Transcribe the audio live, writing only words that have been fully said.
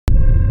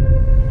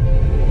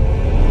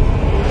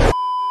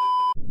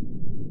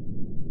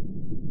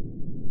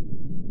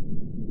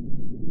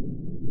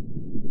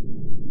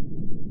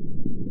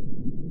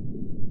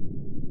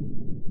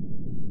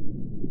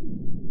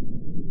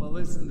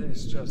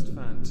this just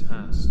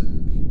fantastic?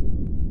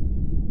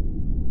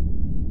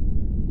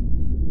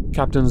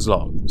 Captain's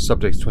log,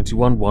 subject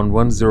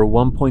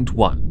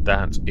 211101.1.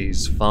 That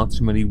is far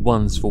too many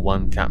ones for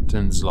one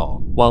captain's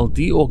log. While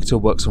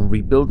DOCTA works on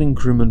rebuilding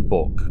crewman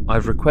Bork,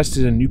 I've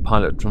requested a new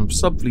pilot from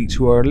Subfleet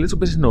who are a little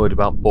bit annoyed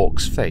about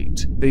Bork's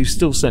fate. They've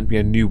still sent me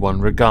a new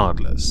one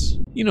regardless.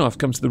 You know, I've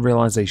come to the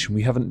realization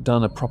we haven't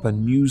done a proper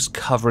news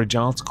coverage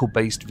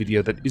article-based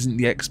video that isn't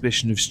the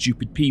exhibition of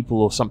stupid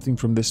people or something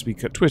from this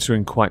week at Twitter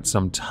in quite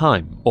some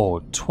time.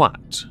 Or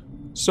twat.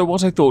 So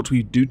what I thought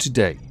we'd do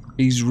today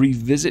is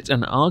revisit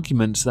an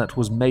argument that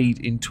was made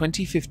in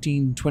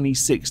 2015,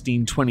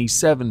 2016,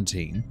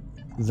 2017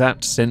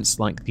 that since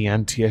like the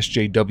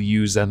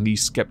anti-SJWs and the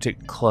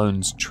skeptic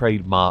clones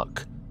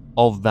trademark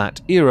of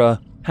that era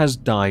has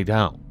died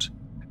out.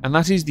 And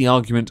that is the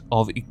argument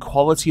of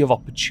equality of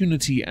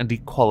opportunity and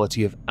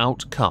equality of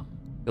outcome.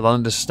 You'll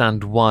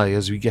understand why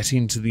as we get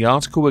into the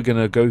article we're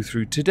going to go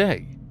through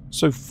today.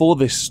 So for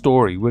this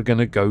story we're going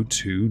to go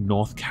to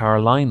North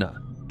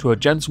Carolina, to a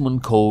gentleman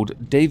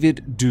called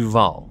David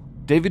Duval.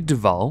 David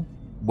Duval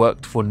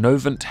worked for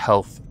Novant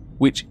Health,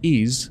 which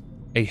is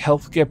a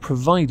healthcare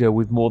provider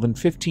with more than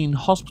 15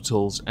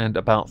 hospitals and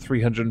about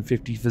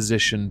 350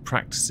 physician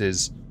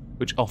practices,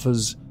 which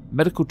offers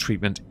medical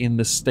treatment in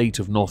the state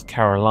of North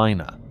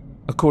Carolina.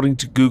 According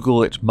to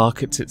Google, it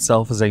markets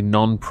itself as a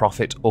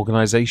non-profit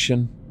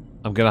organization.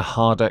 I'm going to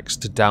hard X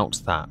to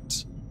doubt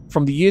that.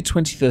 From the year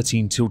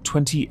 2013 till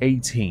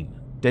 2018,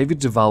 David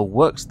Duval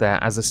worked there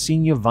as a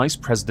senior vice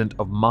president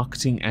of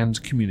marketing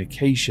and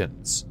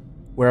communications,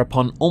 where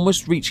upon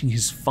almost reaching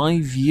his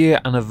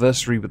 5-year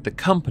anniversary with the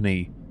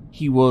company,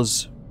 he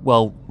was,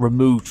 well,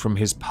 removed from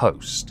his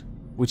post,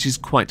 which is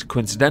quite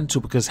coincidental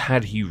because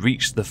had he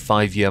reached the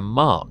 5-year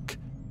mark,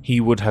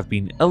 he would have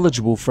been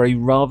eligible for a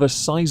rather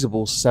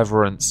sizable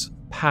severance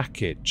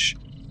package.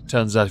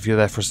 Turns out if you're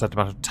there for a certain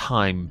amount of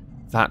time,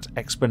 that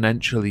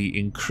exponentially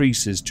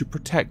increases to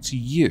protect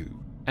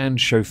you and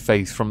show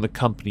faith from the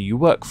company you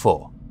work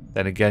for.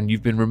 Then again,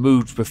 you've been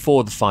removed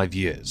before the 5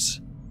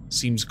 years.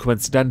 Seems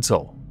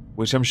coincidental,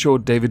 which I'm sure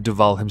David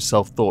Duval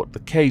himself thought the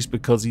case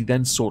because he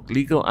then sought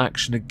legal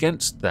action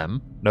against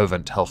them,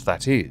 Novant Health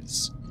that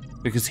is,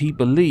 because he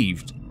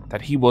believed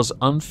that he was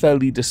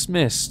unfairly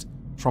dismissed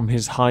from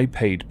his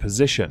high-paid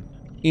position.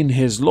 In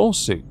his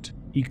lawsuit,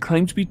 he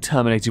claimed to be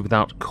terminated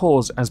without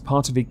cause as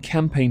part of a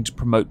campaign to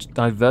promote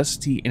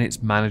diversity in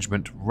its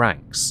management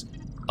ranks,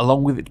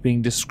 along with it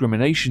being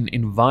discrimination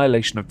in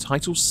violation of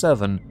Title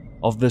VII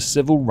of the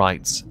Civil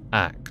Rights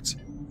Act.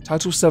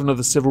 Title VII of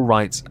the Civil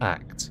Rights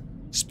Act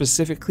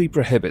specifically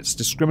prohibits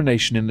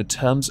discrimination in the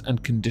terms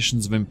and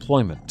conditions of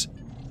employment,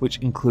 which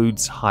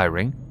includes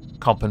hiring,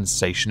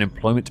 compensation,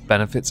 employment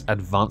benefits,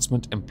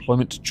 advancement,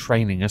 employment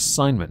training,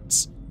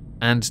 assignments,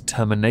 and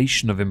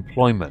termination of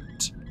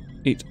employment.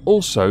 It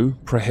also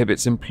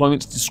prohibits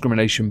employment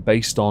discrimination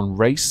based on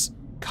race,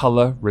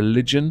 color,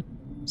 religion,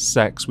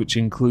 sex, which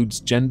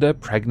includes gender,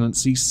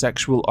 pregnancy,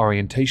 sexual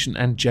orientation,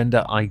 and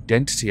gender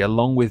identity,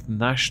 along with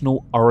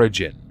national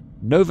origin.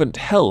 Novant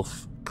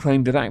Health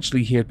claimed that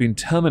actually he had been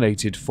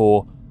terminated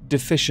for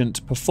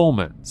deficient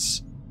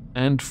performance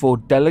and for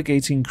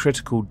delegating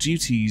critical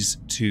duties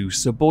to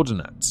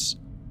subordinates.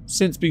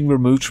 Since being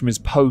removed from his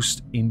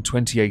post in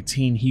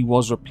 2018, he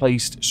was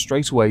replaced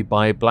straight away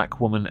by a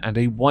black woman and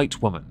a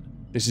white woman.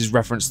 This is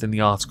referenced in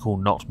the article,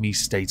 not me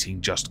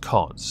stating just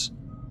cause.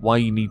 Why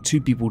you need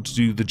two people to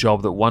do the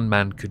job that one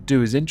man could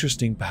do is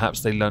interesting.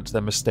 Perhaps they learnt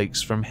their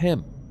mistakes from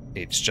him.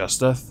 It's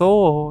just a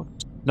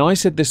thought. Now, I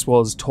said this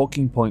was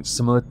talking points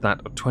similar to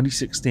that of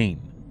 2016,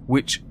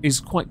 which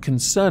is quite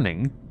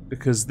concerning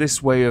because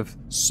this way of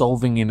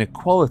solving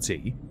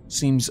inequality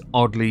seems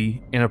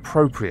oddly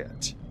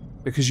inappropriate,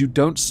 because you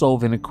don't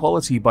solve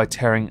inequality by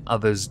tearing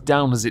others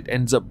down as it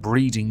ends up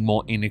breeding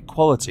more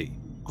inequality.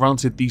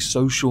 Granted, the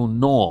social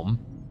norm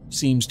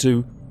seems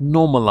to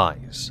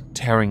normalize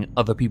tearing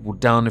other people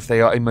down if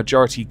they are a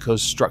majority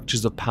because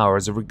structures of power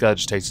is a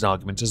regurgitated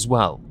argument as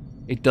well.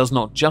 It does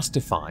not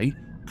justify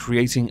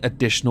creating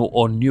additional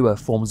or newer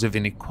forms of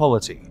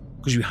inequality,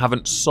 because you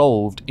haven't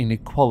solved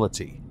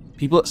inequality.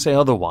 People that say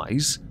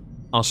otherwise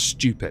are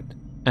stupid,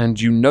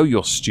 and you know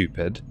you're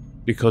stupid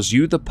because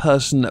you, the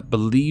person that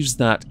believes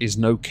that is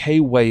an okay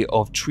way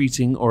of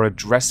treating or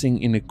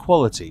addressing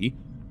inequality,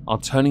 are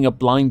turning a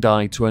blind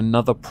eye to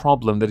another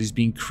problem that is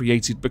being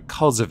created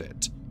because of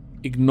it,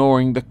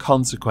 ignoring the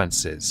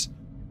consequences,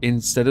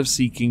 instead of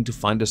seeking to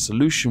find a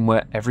solution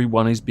where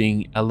everyone is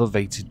being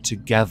elevated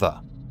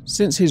together.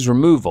 Since his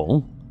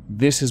removal,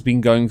 this has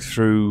been going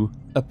through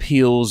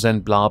appeals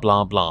and blah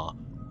blah blah,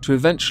 to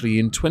eventually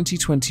in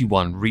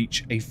 2021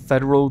 reach a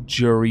federal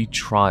jury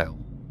trial,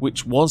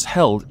 which was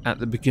held at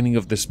the beginning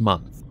of this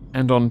month.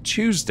 And on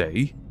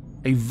Tuesday,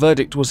 a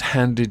verdict was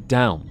handed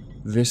down.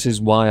 This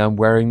is why I'm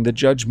wearing the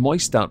Judge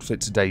Moist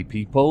outfit today,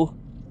 people.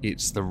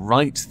 It's the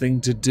right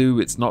thing to do.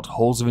 It's not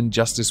Halls of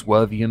Injustice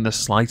worthy in the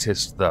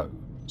slightest, though.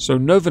 So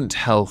Novant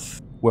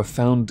Health were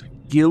found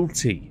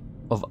guilty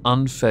of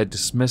unfair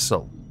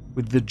dismissal,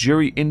 with the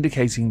jury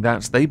indicating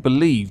that they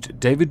believed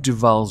David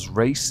Duval's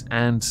race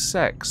and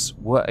sex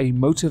were a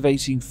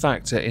motivating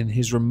factor in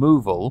his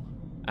removal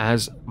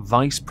as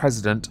Vice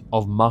President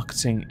of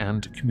Marketing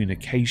and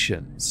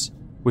Communications,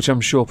 which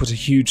I'm sure put a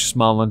huge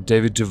smile on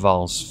David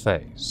Duval's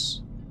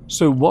face.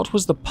 So what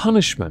was the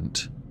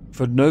punishment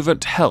for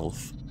Novant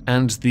Health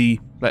and the,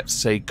 let's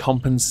say,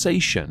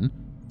 compensation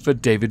for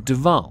David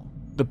Duval?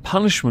 The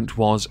punishment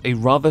was a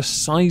rather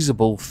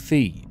sizable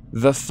fee,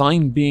 the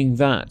fine being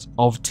that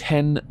of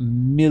 $10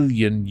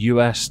 million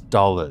US,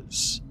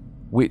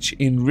 which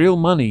in real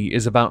money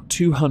is about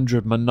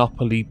 200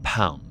 Monopoly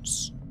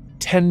pounds.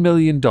 $10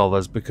 million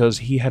because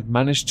he had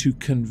managed to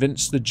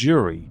convince the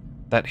jury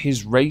that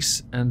his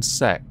race and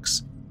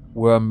sex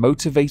were a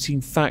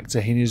motivating factor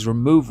in his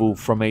removal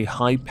from a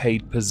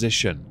high-paid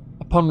position.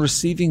 Upon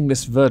receiving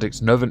this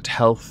verdict, Novant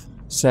Health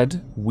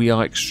said, "We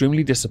are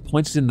extremely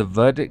disappointed in the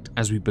verdict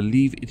as we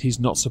believe it is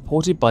not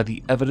supported by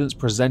the evidence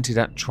presented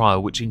at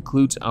trial, which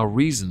includes our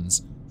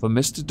reasons for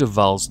Mr.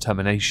 Duval's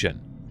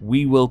termination.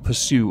 We will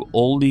pursue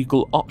all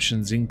legal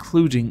options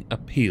including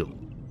appeal."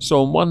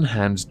 So on one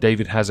hand,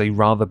 David has a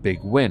rather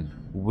big win.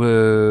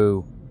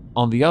 Whoa.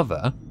 On the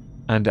other,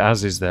 and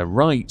as is their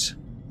right,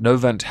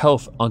 Novant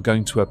Health are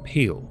going to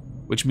appeal,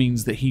 which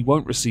means that he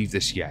won't receive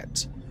this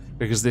yet,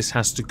 because this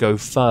has to go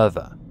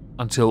further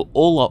until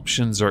all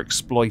options are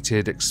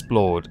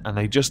explored, and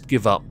they just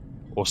give up,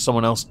 or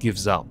someone else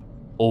gives up,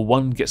 or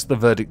one gets the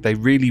verdict they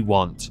really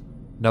want,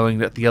 knowing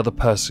that the other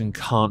person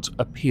can't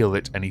appeal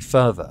it any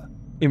further.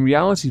 In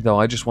reality though,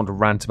 I just want to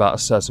rant about a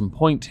certain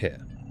point here.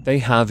 They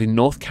have in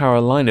North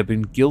Carolina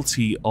been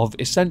guilty of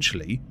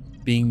essentially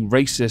being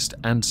racist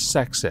and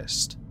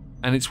sexist.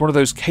 And it's one of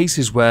those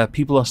cases where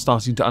people are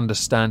starting to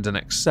understand and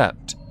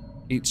accept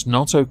it's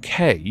not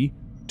okay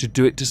to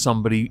do it to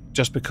somebody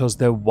just because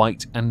they're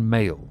white and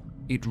male.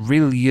 It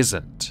really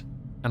isn't.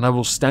 And I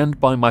will stand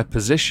by my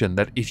position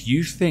that if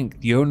you think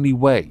the only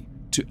way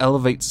to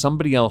elevate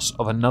somebody else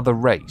of another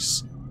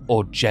race,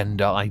 or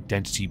gender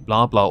identity,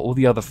 blah blah, all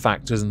the other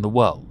factors in the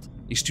world,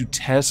 is to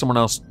tear someone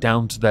else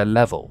down to their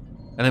level,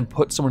 and then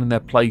put someone in their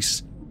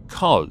place,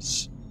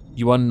 cause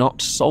you are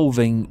not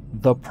solving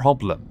the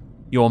problem.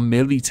 You are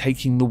merely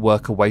taking the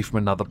work away from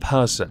another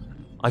person.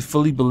 I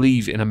fully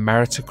believe in a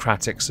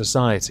meritocratic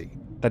society.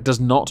 That does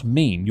not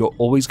mean you're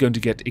always going to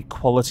get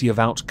equality of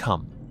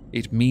outcome.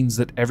 It means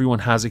that everyone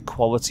has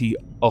equality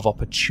of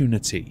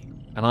opportunity,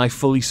 and I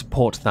fully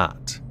support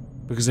that.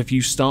 Because if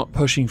you start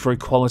pushing for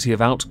equality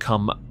of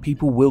outcome,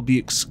 people will be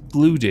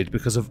excluded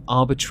because of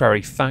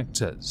arbitrary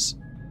factors.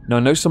 Now I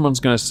know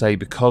someone's going to say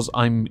because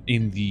I'm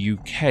in the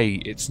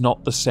UK, it's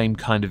not the same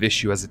kind of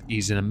issue as it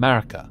is in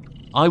America.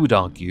 I would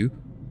argue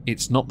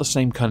it's not the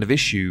same kind of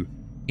issue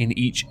in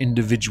each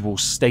individual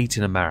state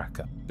in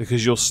America,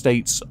 because your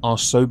states are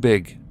so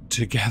big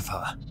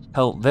together.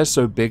 Hell, they're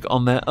so big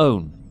on their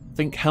own.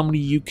 Think how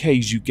many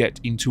UKs you get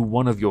into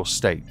one of your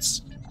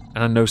states.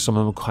 And I know some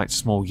of them are quite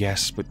small,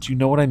 yes, but do you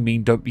know what I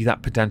mean? Don't be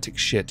that pedantic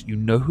shit. You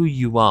know who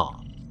you are.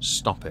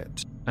 Stop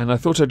it. And I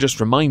thought I'd just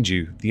remind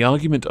you, the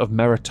argument of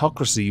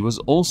meritocracy was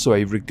also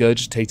a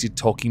regurgitated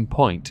talking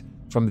point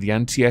from the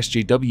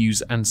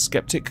anti-SJWs and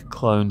Skeptic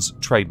Clones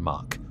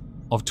trademark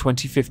of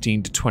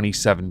 2015 to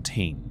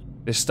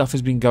 2017. This stuff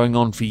has been going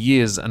on for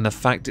years, and the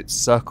fact it's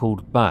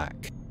circled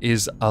back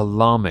is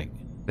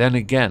alarming. Then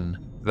again,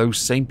 those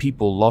same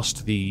people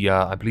lost the,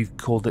 I believe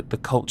called it the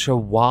culture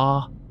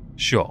war?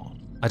 Sure,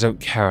 I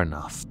don't care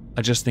enough.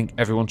 I just think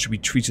everyone should be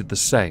treated the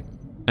same.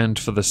 And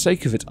for the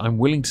sake of it, I'm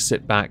willing to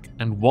sit back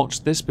and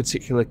watch this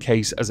particular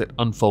case as it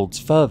unfolds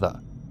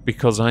further,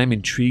 because I am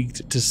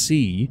intrigued to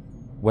see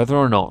whether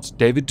or not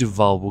David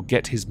Duval will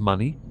get his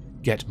money,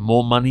 get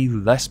more money,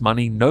 less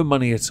money, no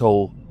money at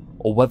all,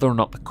 or whether or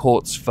not the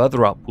courts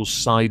further up will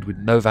side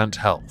with Novant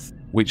Health,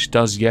 which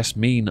does yes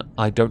mean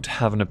I don't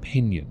have an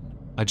opinion.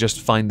 I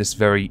just find this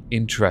very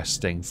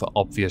interesting for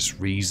obvious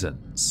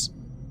reasons.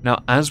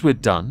 Now, as we're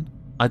done,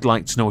 I'd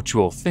like to know what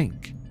you all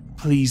think.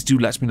 Please do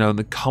let me know in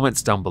the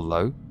comments down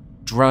below.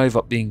 Drive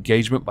up the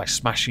engagement by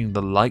smashing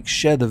the like,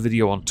 share the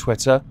video on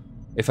Twitter.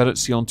 If I don't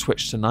see you on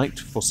Twitch tonight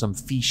for some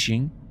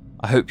fishing,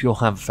 I hope you'll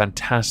have a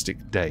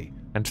fantastic day,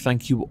 and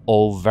thank you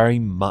all very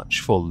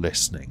much for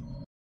listening.